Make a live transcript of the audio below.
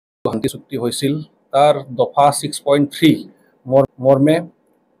শান্তি চুক্তি হৈছিল তাৰ দফা 6.3 মৰ্মে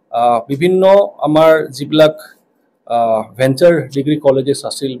বিভিন্ন আমাৰ যিবিলাক ভেঞ্চাৰ ডিগ্ৰী কলেজেছ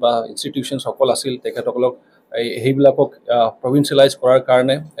আছিল বা ইনষ্টিটিউশ্যন সকল আছিল তেখেতসকলক এইবিলাকক প্ৰভিন্সিয়েলাইজ কৰাৰ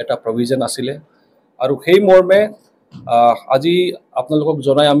কাৰণে এটা প্ৰভিজন আছিলে আৰু সেই মৰ্মে আজি আপোনালোকক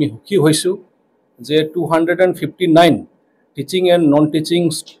জনাই আমি সুখী হৈছোঁ যে 259 টিচিং এণ্ড নন টিচিং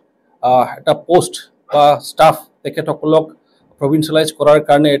এটা পোষ্ট বা ষ্টাফ তেখেতসকলক প্ৰভিন্সিয়েলাইজ কৰাৰ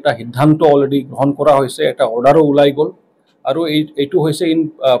কাৰণে এটা সিদ্ধান্ত অলৰেডি গ্ৰহণ কৰা হৈছে এটা অৰ্ডাৰো ওলাই গ'ল আৰু এইটো হৈছে in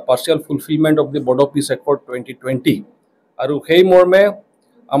partial fulfilment of the border পিছ একৰ্ড 2020 আৰু সেই মৰ্মে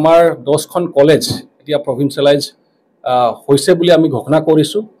আমাৰ 10খন কলেজ এতিয়া প্ৰভিন্সিয়েলাইজ হৈছে বুলি আমি ঘোষণা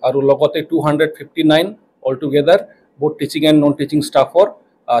কৰিছোঁ আৰু লগতে 259 all together both teaching and non teaching ষ্টাফৰ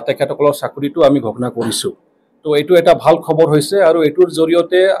তেখেতসকলৰ চাকৰিটো আমি ঘোষণা কৰিছোঁ তো এইটো এটা ভাল খবৰ হৈছে আৰু এইটোৰ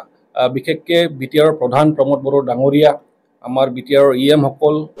জৰিয়তে বিশেষকৈ BTR প্ৰধান প্ৰমোদ বড়ো ডাঙৰীয়া আমাৰ BTR EM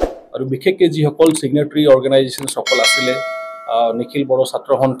সকল আৰু বিশেষকৈ যিসকল চিগনেটাৰী অৰ্গেনাইজেশ্যন সকল আছিলে নিখিল বড়ো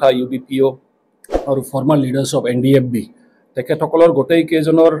ছাত্ৰ সন্থা UBPO আৰু ফৰ্মাৰ লিডাৰ্ছ অফ NDFB তেখেতসকলৰ গোটেই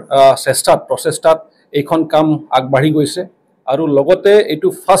কেইজনৰ প্ৰচেষ্টাত এইখন কাম আগবাঢ়ি গৈছে আৰু লগতে এইটো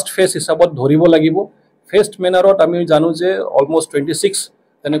ফাৰ্ষ্ট ফেজ হিচাপত ধৰিব লাগিব ফাৰ্ষ্ট মেনাৰত আমি জানো যে অলমোষ্ট 26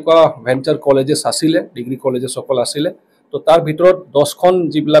 তেনেকুৱা ভেঞ্চাৰ কলেজেছ আছিলে ডিগ্ৰী কলেজেছ সকল আছিলে তো তাৰ ভিতৰত 10খন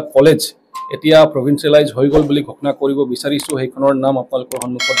যিবিলাক কলেজ এতিয়া প্ৰভিন্সিয়েলাইজ হৈ গ'ল বুলি ঘোষণা কৰিব বিচাৰিছোঁ সেইখনৰ নাম আপোনালোকৰ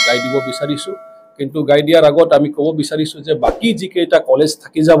সন্মুখত গাই দিব বিচাৰিছোঁ কিন্তু গাই দিয়াৰ আগত আমি ক'ব বিচাৰিছোঁ যে বাকী যিকেইটা কলেজ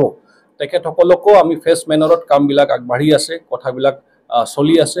থাকি যাব তেখেতসকলকো আমি ফাৰ্ষ্ট মেনাৰত কামবিলাক আগবাঢ়ি আছে কথাবিলাক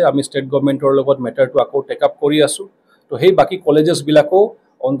চলি আছে আমি ষ্টেট গভৰ্ণমেণ্টৰ লগত মেটাৰটো আকৌ টেক আপ কৰি আছোঁ তো সেই বাকী কলেজেছবিলাকো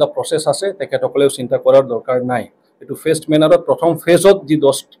অন দ্য প্ৰচেছ আছে তেখেতসকলেও চিন্তা কৰাৰ দৰকাৰ নাই এইটো ফাৰ্ষ্ট মেনাৰত প্ৰথম ফেজত যি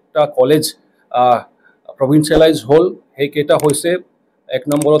 10টা কলেজ প্ৰভিন্সিয়েলাইজ হ'ল সেইকেইটা হৈছে 1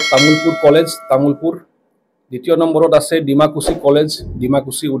 নম্বৰত তামুলপুৰ কলেজ তামুলপুৰ দ্বিতীয় নম্বৰত আছে ডিমাকুচি কলেজ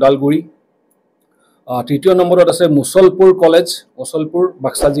ডিমাকুচি ওদালগুৰি তৃতীয় নম্বৰত আছে মুছলপুৰ কলেজ মুছলপুৰ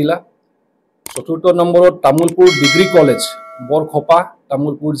বাক্সা জিলা চতুৰ্থ নম্বৰত তামুলপুৰ ডিগ্ৰী কলেজ বৰখোপা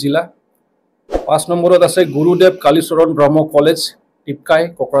তামুলপুৰ জিলা 5 নম্বৰত আছে গুৰুদেৱ কালীচৰণ ব্ৰহ্ম কলেজ টিপকাই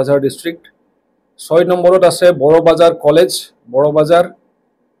কোকৰাঝাৰ ডিষ্ট্ৰিক্ট 6 নম্বৰত আছে বৰবাজাৰ কলেজ বৰবাজাৰ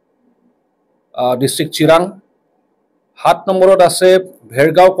ডিষ্ট্ৰিক্ট চিৰাং 7 নম্বৰত আছে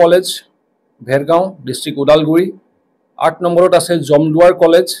ভেৰগাঁও কলেজ ভেৰগাঁও ডিষ্ট্ৰিক্ট ওদালগুৰি 8 নম্বৰত আছে জমদুৱাৰ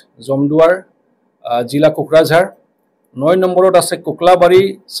কলেজ জমদুৱাৰ জিলা কোকৰাঝাৰ 9 নম্বৰত আছে কোকলাবাৰী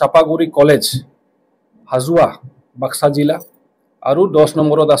চাপাগুৰি কলেজ হাজোৱা বাক্সা জিলা আৰু 10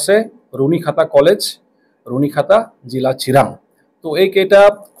 নম্বৰত আছে ৰুণিখাতা কলেজ ৰুণিখাতা জিলা চিৰাং তো এইকেইটা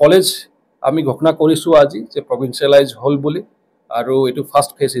কলেজ আমি ঘোষণা কৰিছোঁ আজি যে প্ৰভিন্সিয়েলাইজ হ'ল বুলি আৰু এইটো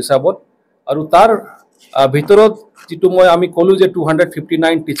ফাৰ্ষ্ট ফেজ হিচাপত আৰু তাৰ ভিতৰত যিটো আমি ক'লোঁ যে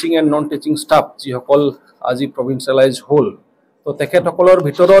 259 teaching and non teaching staff যিসকল আজি প্ৰভিন্সিয়েলাইজ হ'ল তো তেখেতসকলৰ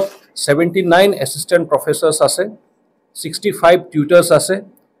ভিতৰত 79 এছিষ্টেণ্ট প্ৰফেচাৰ্ছ আছে 65 টিউটাৰ্ছ আছে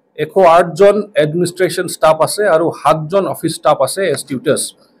 108 জন এডমিনিষ্ট্ৰেশ্যন ষ্টাফ আছে আৰু 7 জন অফিচ ষ্টাফ আছে এজ টিউটাৰ্ছ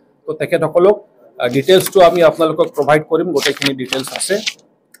তো তেখেতসকলক ডিটেইলছটো আমি আপোনালোকক প্ৰভাইড কৰিম গোটেইখিনি ডিটেইলছ আছে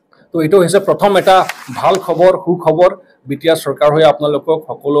তো এইটো হৈছে প্ৰথম এটা ভাল খবৰ সুখবৰ BTR চৰকাৰ হৈ আপোনালোকক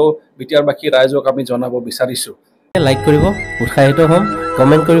সকলো BTRবাসী ৰাইজক আমি জনাব বিচাৰিছোঁ লাইক কৰিব উৎসাহিত হ'ম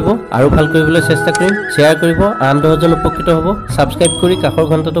কমেণ্ট কৰিব আৰু ভাল কৰিবলৈ চেষ্টা কৰিম শ্বেয়াৰ কৰিব আন 10জন উপকৃত হ'ব ছাবস্ক্ৰাইব কৰি কাষৰ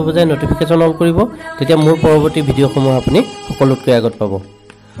ঘণ্টাটো বজাই নটিফিকেশ্যন অন কৰিব তেতিয়া মোৰ পৰৱৰ্তী ভিডিঅ'সমূহ আপুনি সকলোতকৈ আগত পাব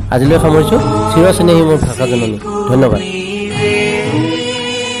আজিলৈ সামৰিছোঁ চিৰ স্নেহী মোৰ ভাষা জননী ধন্যবাদ